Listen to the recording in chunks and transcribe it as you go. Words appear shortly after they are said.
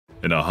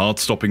In a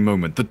heart-stopping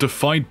moment that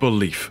defied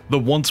belief, the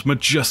once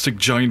majestic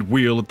giant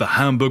wheel at the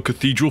Hamburg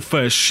Cathedral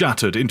Fair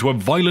shattered into a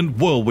violent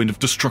whirlwind of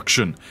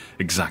destruction,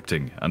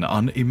 exacting an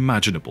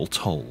unimaginable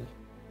toll.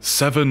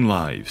 7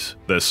 lives,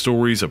 their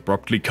stories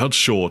abruptly cut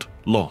short,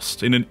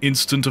 lost in an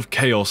instant of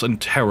chaos and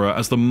terror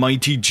as the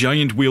mighty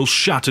giant wheel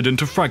shattered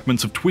into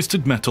fragments of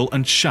twisted metal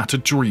and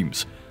shattered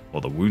dreams,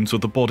 while the wounds of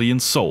the body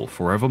and soul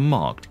forever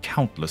marked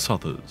countless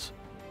others.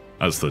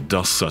 As the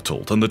dust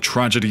settled and the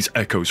tragedy's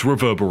echoes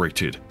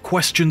reverberated,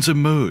 questions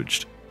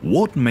emerged.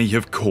 What may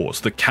have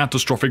caused the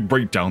catastrophic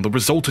breakdown that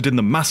resulted in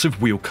the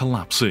massive wheel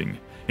collapsing,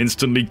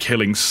 instantly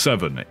killing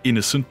 7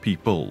 innocent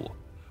people?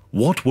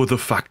 What were the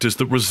factors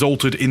that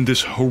resulted in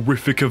this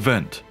horrific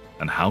event,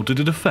 and how did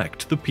it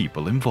affect the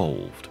people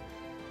involved?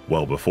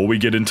 Well, before we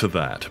get into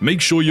that, make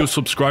sure you're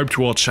subscribed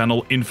to our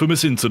channel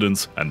Infamous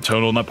Incidents and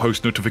turn on that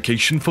post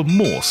notification for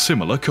more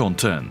similar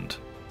content.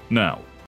 Now,